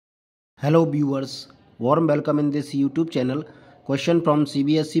Hello viewers, warm welcome in this YouTube channel. Question from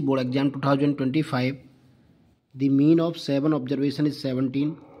cbse board exam 2025. The mean of 7 observation is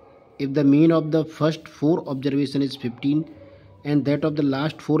 17. If the mean of the first 4 observation is 15 and that of the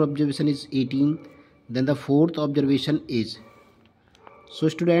last 4 observation is 18, then the fourth observation is. So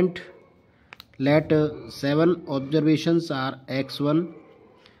student, let 7 observations are x1,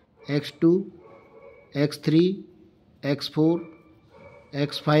 x2, x3, x4,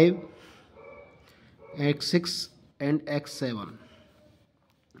 x5, x6 and x7.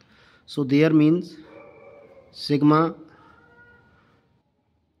 So there means sigma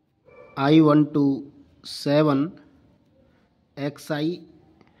I1 to 7 xi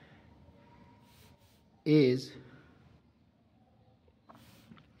is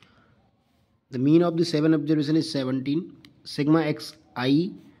the mean of the 7 observation is 17. Sigma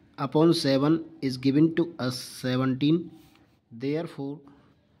xi upon 7 is given to us 17. Therefore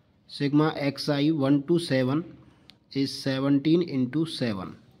sigma xi 1 to 7 is 17 into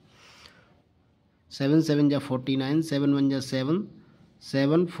 7. 7 7 ja 49, 7 1 ja 7,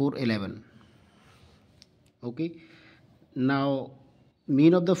 7 4 11. Okay. Now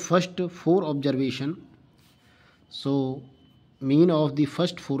mean of the first 4 observation. So mean of the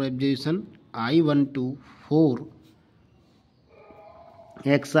first 4 observation I1 to 4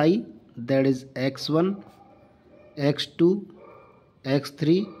 xi, that is x1, x2,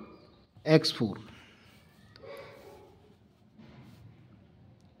 x3, x4.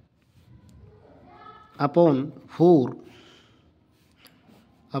 Upon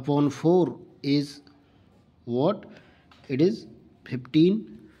 4 is what? It is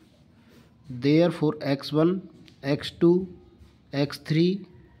 15. Therefore x1, x2, x3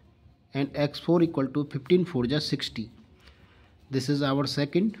 and x4 equal to 15 4 ja 60. This is our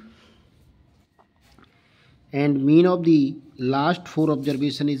second. And mean of the last 4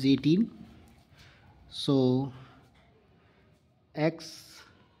 observation is 18. So x7,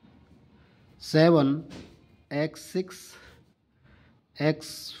 x6,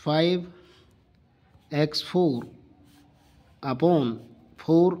 x5, x4 upon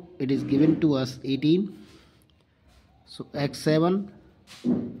 4 it is given to us 18. So x7,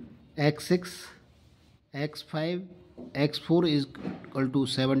 x6, x5, x4 is equal to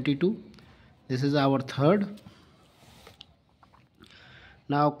 72. This is our third.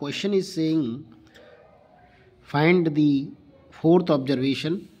 Now question is saying find the fourth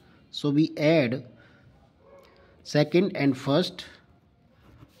observation. So we add second and first,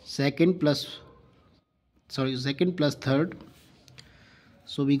 second plus third.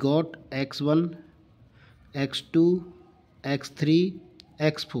 So we got x1, x2, x3,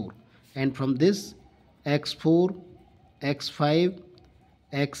 x4, and from this x4, x5,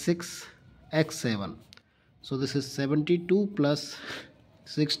 x6, x7. So this is 72 plus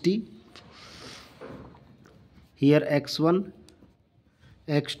 60. Here x1,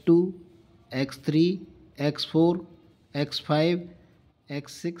 x2, x3, x4, x5,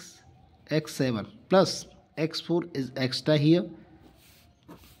 x6, x7 plus x4 is extra here,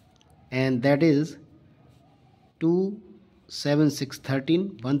 and that is 2 7 6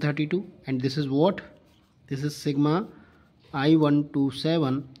 13 132. And this is what? This is sigma I1 to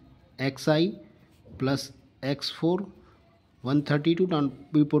 7 xi plus x4 132. Now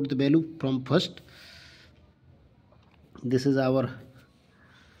we put the value from first. This is our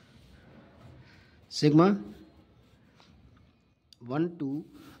sigma 1 to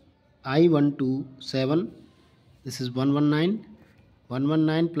I1 to 7. This is 119.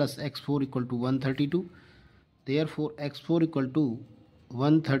 119 plus x4 equal to 132. Therefore x4 equal to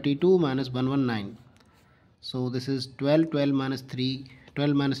 132 minus 119. So this is 12 12 minus 3,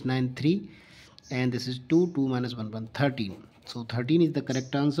 12 minus 9 3, and this is 2 2 minus 1 1 13. So 13 is the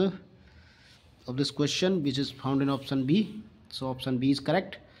correct answer of this question, which is found in option B. So option B is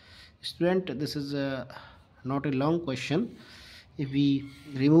correct. Student, this is not a long question. If we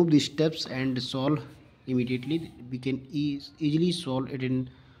remove the steps and solve immediately, we can easily solve it in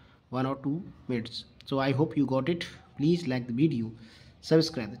 1 or 2 minutes. So I hope you got it. Please like the video,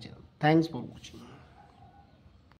 subscribe the channel. Thanks for watching.